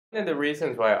One of the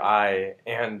reasons why I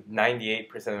and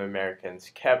 98% of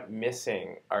Americans kept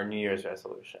missing our New Year's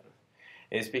resolution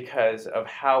is because of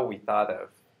how we thought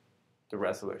of the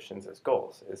resolutions as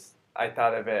goals. I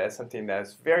thought of it as something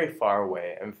that's very far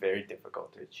away and very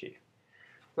difficult to achieve.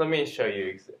 Let me show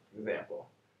you an example.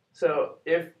 So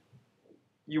if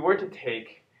you were to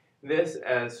take this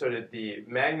as sort of the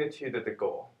magnitude of the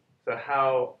goal, so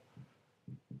how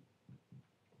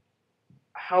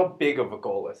big of a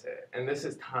goal is it? And this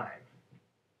is time.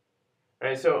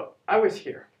 Right, so I was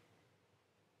here.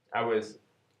 I was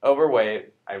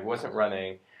overweight, I wasn't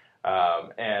running,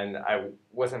 and I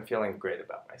wasn't feeling great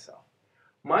about myself.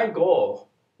 My goal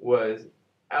was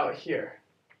out here.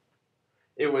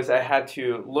 It was I had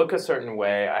to look a certain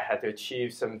way, I had to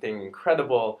achieve something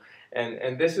incredible,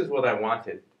 and this is what I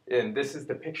wanted. And this is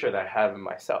the picture that I have of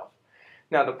myself.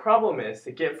 Now the problem is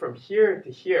to get from here to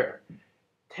here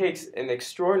takes an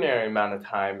extraordinary amount of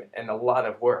time and a lot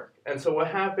of work. And so what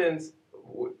happens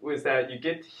was that you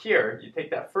get here, you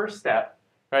take that first step,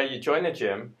 right? You join the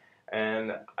gym,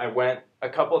 and I went a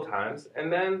couple times,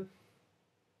 and then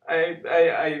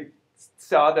I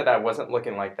saw that I wasn't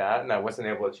looking like that, and I wasn't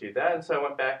able to achieve that, and so I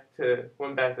went back to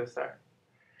the start.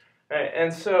 Right?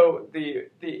 And so the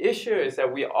issue is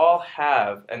that we all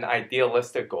have an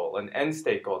idealistic goal, an end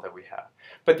state goal that we have.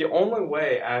 But the only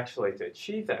way actually to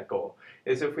achieve that goal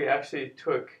is if we actually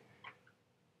took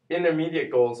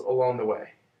intermediate goals along the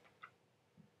way.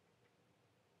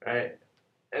 Right?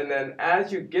 And then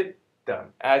as you get them,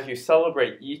 as you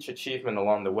celebrate each achievement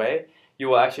along the way, you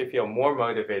will actually feel more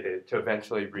motivated to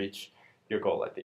eventually reach your goal at the end.